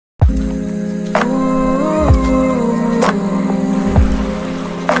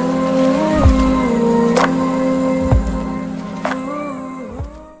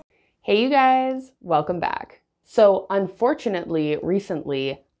guys, welcome back. So unfortunately,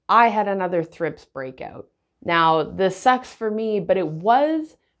 recently, I had another Thrips breakout. Now, this sucks for me, but it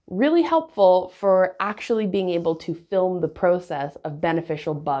was really helpful for actually being able to film the process of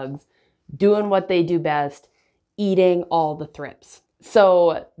beneficial bugs doing what they do best, eating all the thrips.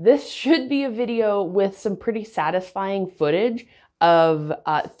 So this should be a video with some pretty satisfying footage of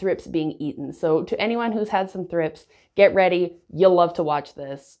thrips being eaten. So to anyone who's had some thrips, get ready, you'll love to watch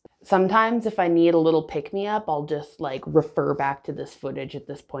this. Sometimes if I need a little pick-me-up, I'll just like refer back to this footage at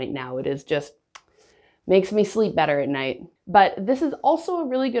this point now. It is just makes me sleep better at night. But this is also a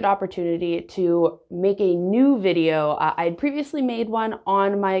really good opportunity to make a new video. I had previously made one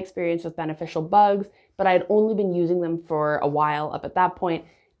on my experience with beneficial bugs, but I had only been using them for a while up at that point.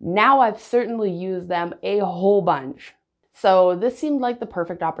 Now I've certainly used them a whole bunch. So this seemed like the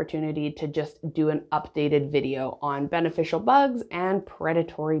perfect opportunity to just do an updated video on beneficial bugs and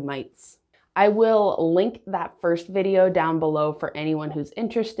predatory mites. I will link that first video down below for anyone who's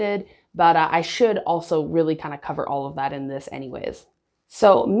interested, but I should also really kind of cover all of that in this anyways.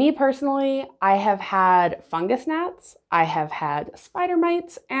 So me personally, I have had fungus gnats, I have had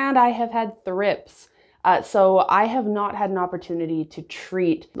spidermites, and I have had thrips. So I have not had an opportunity to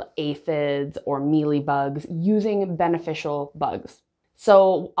treat aphids or mealybugs using beneficial bugs.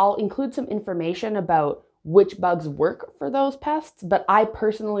 So I'll include some information about which bugs work for those pests, but I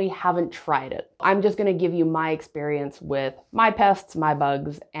personally haven't tried it. I'm just gonna give you my experience with my pests, my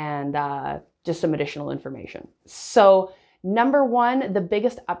bugs, and just some additional information. So number one, the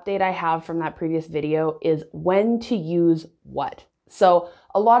biggest update I have from that previous video is when to use what. So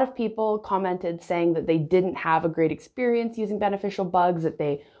a lot of people commented saying that they didn't have a great experience using beneficial bugs, that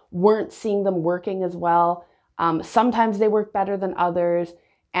they weren't seeing them working as well. Sometimes they work better than others.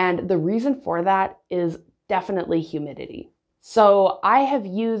 And the reason for that is definitely humidity. So I have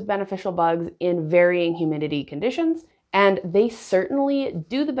used beneficial bugs in varying humidity conditions, and they certainly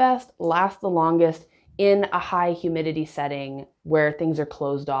do the best, last the longest in a high humidity setting where things are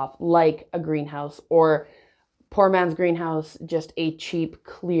closed off, like a greenhouse or poor man's greenhouse, just a cheap,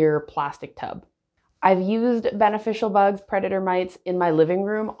 clear plastic tub. I've used beneficial bugs, predator mites, in my living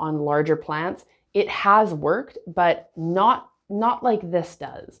room on larger plants. It has worked, but not like this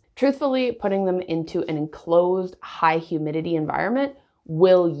does. Truthfully, putting them into an enclosed, high humidity environment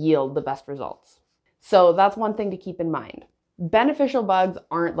will yield the best results. So that's one thing to keep in mind. Beneficial bugs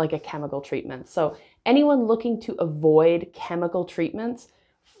aren't like a chemical treatment. So anyone looking to avoid chemical treatments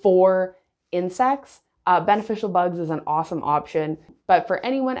for insects, beneficial bugs is an awesome option. But for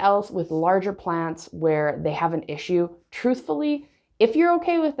anyone else with larger plants where they have an issue, truthfully, if you're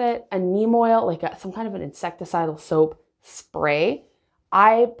okay with it, a neem oil, like some kind of an insecticidal soap spray,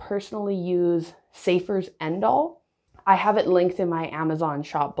 I personally use Safer's End-All. I have it linked in my Amazon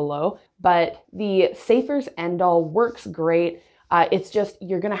shop below, but the Safer's End-All works great. It's just,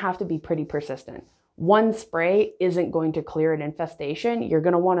 you're gonna have to be pretty persistent. One spray isn't going to clear an infestation. You're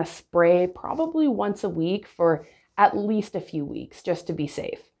going to want to spray probably once a week for at least a few weeks just to be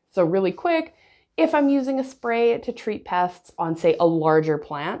safe. So really quick, if I'm using a spray to treat pests on, say, a larger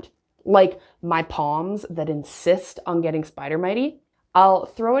plant, like my palms that insist on getting spidermitey, I'll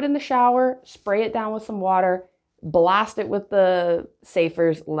throw it in the shower, spray it down with some water, blast it with the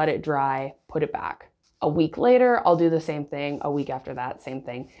Safers, let it dry, put it back. A week later, I'll do the same thing. A week after that, same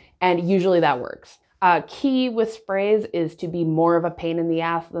thing. And usually that works. Key with sprays is to be more of a pain in the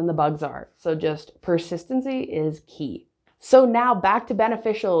ass than the bugs are. So just persistency is key. So now back to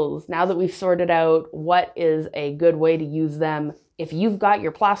beneficials. Now that we've sorted out what is a good way to use them, if you've got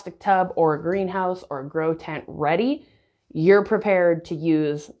your plastic tub or a greenhouse or a grow tent ready, you're prepared to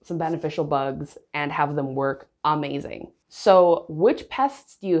use some beneficial bugs and have them work amazing. So which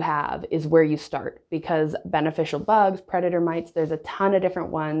pests do you have is where you start, because beneficial bugs, predator mites, there's a ton of different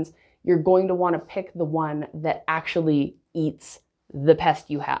ones. You're going to want to pick the one that actually eats the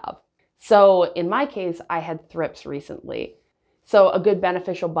pest you have. So in my case, I had thrips recently. So a good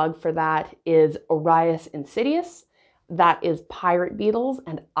beneficial bug for that is Orius insidious. That is pirate beetles,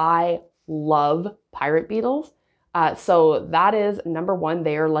 and I love pirate beetles. So that is number one.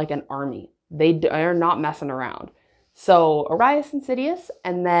 They are like an army. They are not messing around. So Orius insidious,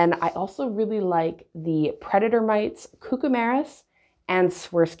 and then I also really like the predator mites, cucumeris, and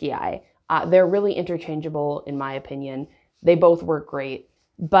swirskii. They're really interchangeable in my opinion. They both work great,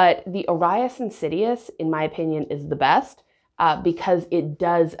 but the Orius insidious, in my opinion, is the best because it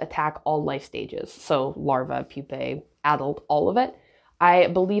does attack all life stages. So larva, pupae, adult, all of it. I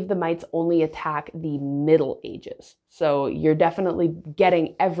believe the mites only attack the middle ages. So you're definitely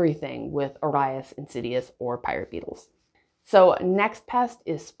getting everything with Orius insidious or pirate beetles. So next pest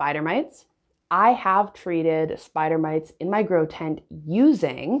is spider mites. I have treated spider mites in my grow tent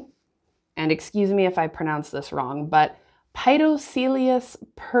using, and excuse me if I pronounce this wrong, but pytoseiulus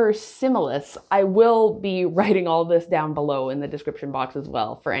persimilis. I will be writing all this down below in the description box as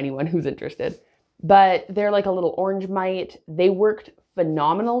well for anyone who's interested. But they're like a little orange mite. They worked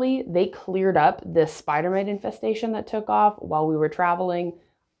phenomenally. They cleared up this spider mite infestation that took off while we were traveling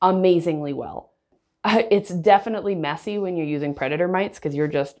amazingly well. It's definitely messy when you're using predator mites because you're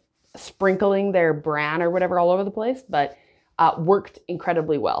just sprinkling their bran or whatever all over the place, but worked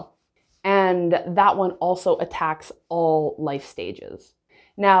incredibly well. And that one also attacks all life stages.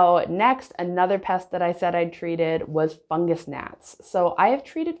 Now, next, another pest that I said I'd treated was fungus gnats. So I have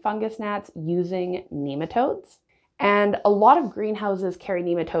treated fungus gnats using nematodes. And a lot of greenhouses carry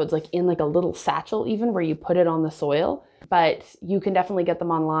nematodes like in like a little satchel even where you put it on the soil, but you can definitely get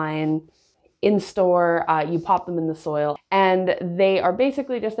them online. In store, you pop them in the soil, and they are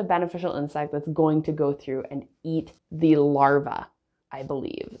basically just a beneficial insect that's going to go through and eat the larva, I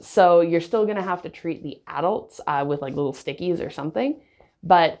believe. So you're still gonna have to treat the adults with like little stickies or something,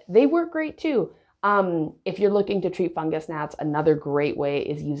 but they work great too. If you're looking to treat fungus gnats, another great way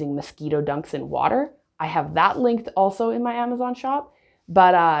is using mosquito dunks in water. I have that linked also in my Amazon shop,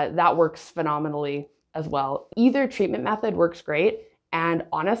 but that works phenomenally as well. Either treatment method works great. And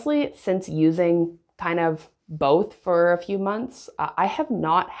honestly, since using kind of both for a few months, I have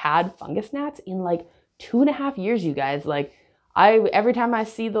not had fungus gnats in like 2.5 years, you guys. Like every time I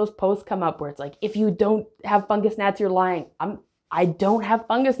see those posts come up where it's like, if you don't have fungus gnats, you're lying. I don't have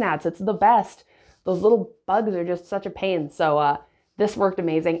fungus gnats. It's the best. Those little bugs are just such a pain. So this worked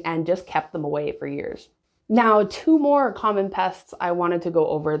amazing and just kept them away for years. Now, 2 more common pests I wanted to go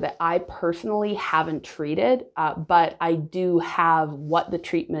over that I personally haven't treated, but I do have what the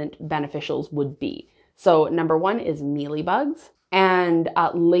treatment beneficials would be. So number 1 is mealybugs, and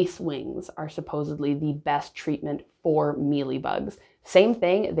lacewings are supposedly the best treatment for mealybugs. Same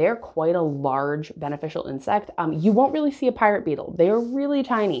thing, they're quite a large beneficial insect. You won't really see a pirate beetle. They are really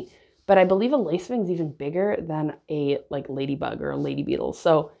tiny, but I believe a lacewing is even bigger than a like ladybug or a lady beetle.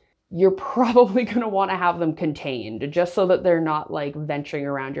 So you're probably going to want to have them contained just so that they're not like venturing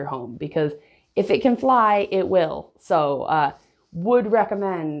around your home, because if it can fly, it will. So would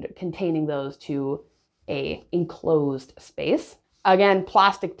recommend containing those to a enclosed space. Again,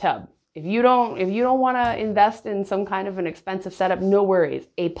 plastic tub. If you don't want to invest in some kind of an expensive setup, no worries.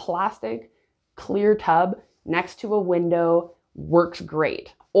 A plastic clear tub next to a window works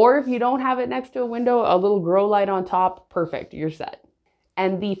great. Or if you don't have it next to a window, a little grow light on top, perfect, you're set.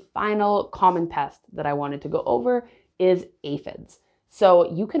 And the final common pest that I wanted to go over is aphids.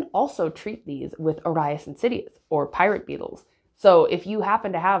 So you can also treat these with orius insidius or pirate beetles. So if you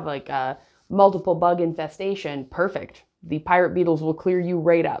happen to have like a multiple bug infestation, perfect. The pirate beetles will clear you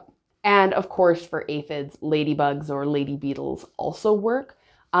right up. And of course for aphids, ladybugs or lady beetles also work.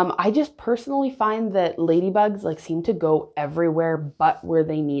 I just personally find that ladybugs like seem to go everywhere but where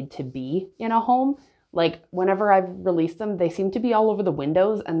they need to be in a home. Like whenever I've released them, they seem to be all over the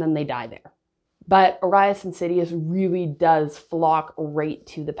windows and then they die there. But orius insidius really does flock right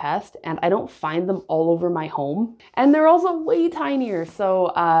to the pest, and I don't find them all over my home. And they're also way tinier,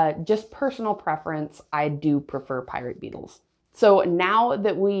 so just personal preference, I do prefer pirate beetles. So now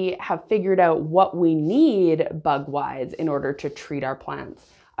that we have figured out what we need bug-wise in order to treat our plants,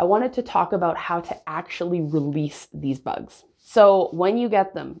 I wanted to talk about how to actually release these bugs. So when you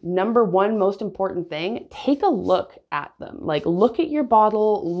get them, number 1 most important thing, take a look at them. Like look at your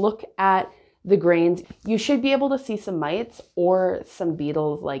bottle, look at the grains. You should be able to see some mites or some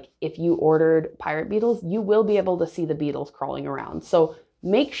beetles. Like if you ordered pirate beetles, you will be able to see the beetles crawling around. So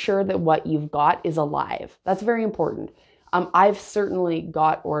make sure that what you've got is alive. That's very important. I've certainly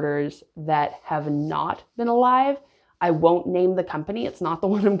got orders that have not been alive. I won't name the company. It's not the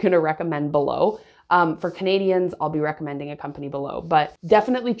one I'm going to recommend below. For Canadians, I'll be recommending a company below, but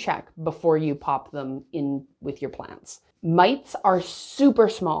definitely check before you pop them in with your plants. Mites are super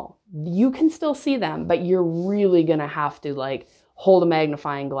small. You can still see them, but you're really gonna have to like hold a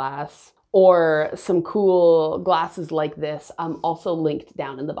magnifying glass or some cool glasses like this, also linked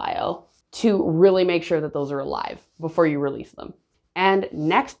down in the bio, to really make sure that those are alive before you release them. And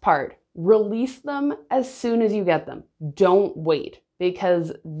next part, release them as soon as you get them. Don't wait,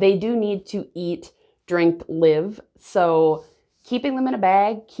 because they do need to eat, drink, live. So keeping them in a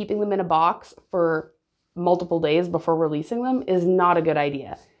bag, keeping them in a box for multiple days before releasing them is not a good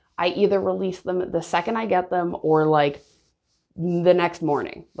idea. I either release them the second I get them or like the next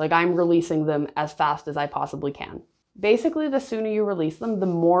morning. Like I'm releasing them as fast as I possibly can. Basically, the sooner you release them, the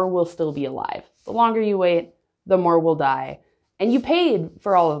more will still be alive. The longer you wait, the more will die. And you paid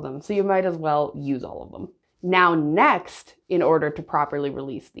for all of them, so you might as well use all of them. Now next, in order to properly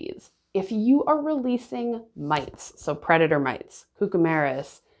release these, if you are releasing mites, so predator mites,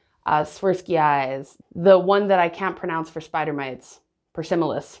 cucumeris, swirskii, the one that I can't pronounce for Spidermites,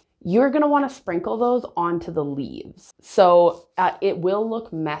 persimilis, you're going to want to sprinkle those onto the leaves. So it will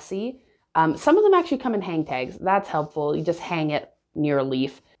look messy. Some of them actually come in hang tags. That's helpful. You just hang it near a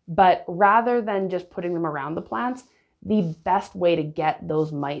leaf. But rather than just putting them around the plants, the best way to get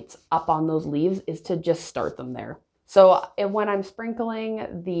those mites up on those leaves is to just start them there. So when I'm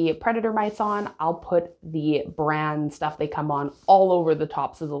sprinkling the predator mites on, I'll put the brand stuff they come on all over the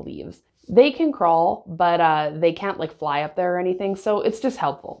tops of the leaves. They can crawl, but they can't like fly up there or anything, so it's just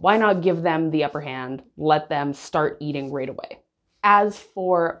helpful. Why not give them the upper hand, let them start eating right away? As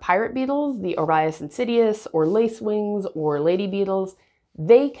for pirate beetles, the orius insidious or lacewings or lady beetles,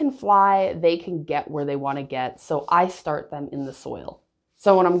 they can fly, they can get where they want to get, so I start them in the soil.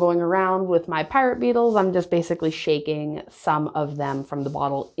 So when I'm going around with my pirate beetles, I'm just basically shaking some of them from the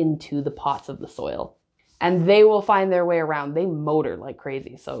bottle into the pots of the soil. And they will find their way around. They motor like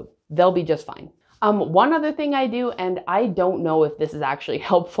crazy, so they'll be just fine. One other thing I do, and I don't know if this is actually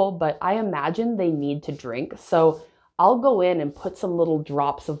helpful, but I imagine they need to drink. So I'll go in and put some little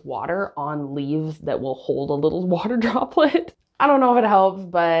drops of water on leaves that will hold a little water droplet. I don't know if it helps,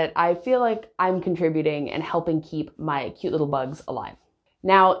 but I feel like I'm contributing and helping keep my cute little bugs alive.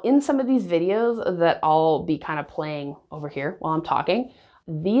 Now, in some of these videos that I'll be kind of playing over here while I'm talking,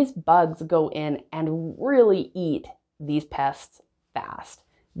 these bugs go in and really eat these pests fast.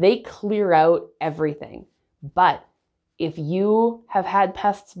 They clear out everything. But if you have had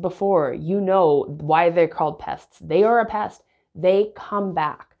pests before, you know why they're called pests. They are a pest. They come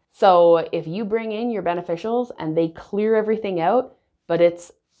back. So if you bring in your beneficials and they clear everything out, but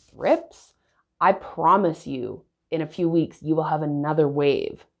it's thrips, I promise you, in a few weeks, you will have another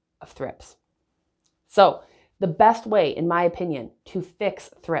wave of thrips. So the best way, in my opinion, to fix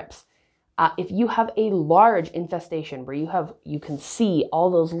thrips, if you have a large infestation where you can see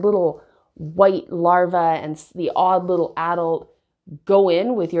all those little white larvae and the odd little adult, go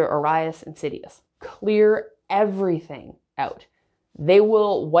in with your orius insidious. Clear everything out. They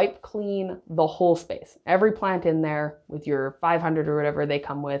will wipe clean the whole space. Every plant in there with your 500 or whatever they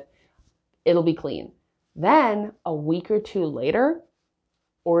come with, it'll be clean. Then a week or two later,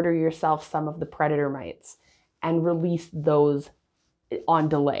 order yourself some of the predator mites and release those on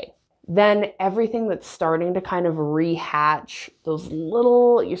delay. Then everything that's starting to kind of rehatch,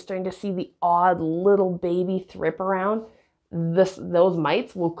 you're starting to see the odd little baby thrip around, those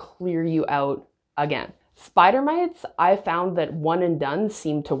mites will clear you out again. Spider mites, I found that one and done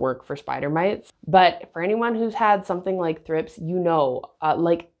seem to work for spider mites, but for anyone who's had something like thrips, you know,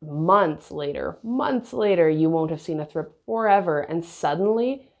 like months later, you won't have seen a thrip forever, and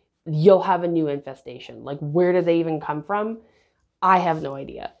suddenly you'll have a new infestation. Like, where did they even come from? I have no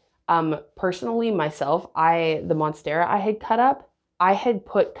idea. Personally, myself, the monstera I had cut up, I had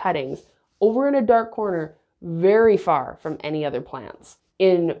put cuttings over in a dark corner very far from any other plants.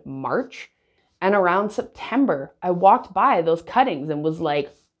 In March, and around September, I walked by those cuttings and was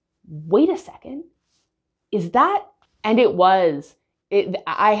like, wait a second, is that? And it was.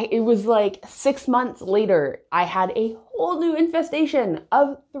 It was like 6 months later, I had a whole new infestation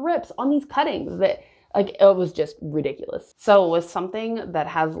of thrips on these cuttings that, like, it was just ridiculous. So with something that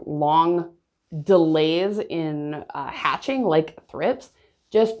has long delays in hatching, like thrips,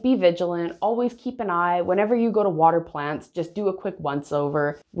 just be vigilant, always keep an eye. Whenever you go to water plants, just do a quick once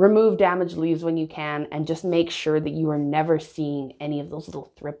over, remove damaged leaves when you can, and just make sure that you are never seeing any of those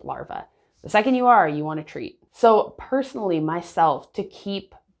little thrip larvae. The second you are, you want to treat. So personally, myself, to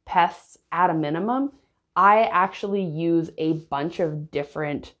keep pests at a minimum, I actually use a bunch of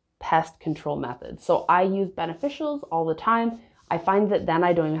different pest control methods. So I use beneficials all the time. I find that then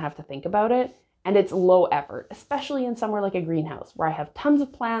I don't even have to think about it. And it's low effort, especially in somewhere like a greenhouse where I have tons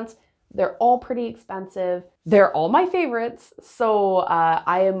of plants. They're all pretty expensive. They're all my favorites. So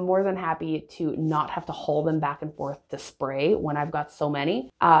I am more than happy to not have to haul them back and forth to spray when I've got so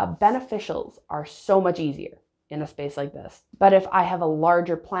many. Beneficials are so much easier in a space like this. But if I have a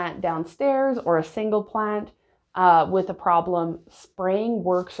larger plant downstairs or a single plant with a problem, spraying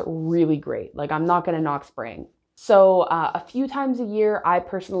works really great. Like, I'm not gonna knock spraying. So a few times a year, I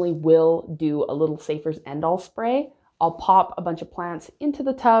personally will do a little Safer's End-All spray. I'll pop a bunch of plants into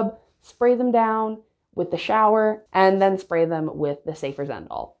the tub, spray them down with the shower, and then spray them with the Safer's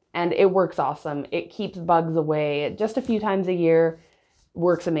End-All. And it works awesome. It keeps bugs away just a few times a year.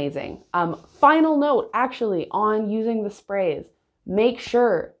 Works amazing. Final note, actually, on using the sprays, make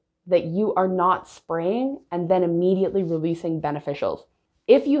sure that you are not spraying and then immediately releasing beneficials.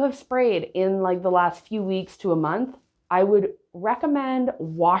 If you have sprayed in like the last few weeks to a month, I would recommend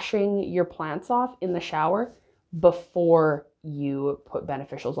washing your plants off in the shower before you put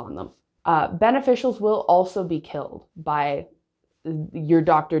beneficials on them. Beneficials will also be killed by your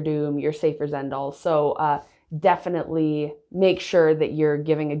Dr. Doom, your Safer Zendol. So definitely make sure that you're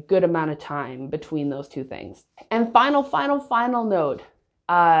giving a good amount of time between those two things. And final note.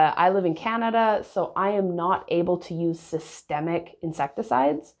 I live in Canada, so I am not able to use systemic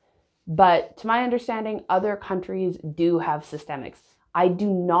insecticides, but to my understanding, other countries do have systemics. I do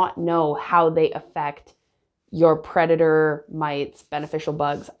not know how they affect your predator, mites, beneficial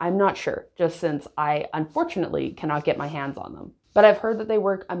bugs. I'm not sure, just since I unfortunately cannot get my hands on them. But I've heard that they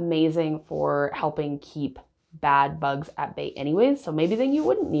work amazing for helping keep bad bugs at bay anyways, so maybe then you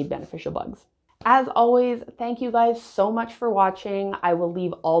wouldn't need beneficial bugs. As always, thank you guys so much for watching. I will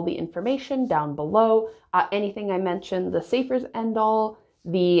leave all the information down below. Anything I mentioned, the Safer's End All,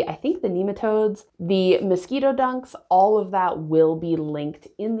 I think the nematodes, the mosquito dunks, all of that will be linked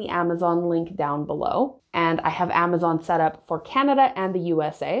in the Amazon link down below. And I have Amazon set up for Canada and the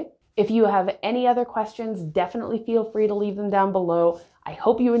USA. If you have any other questions, definitely feel free to leave them down below. I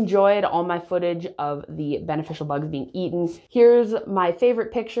hope you enjoyed all my footage of the beneficial bugs being eaten. Here's my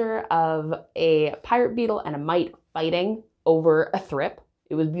favorite picture of a pirate beetle and a mite fighting over a thrip.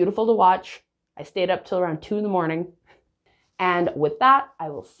 It was beautiful to watch. I stayed up till around 2 in the morning. And with that, I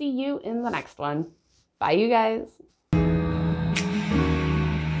will see you in the next one. Bye, you guys.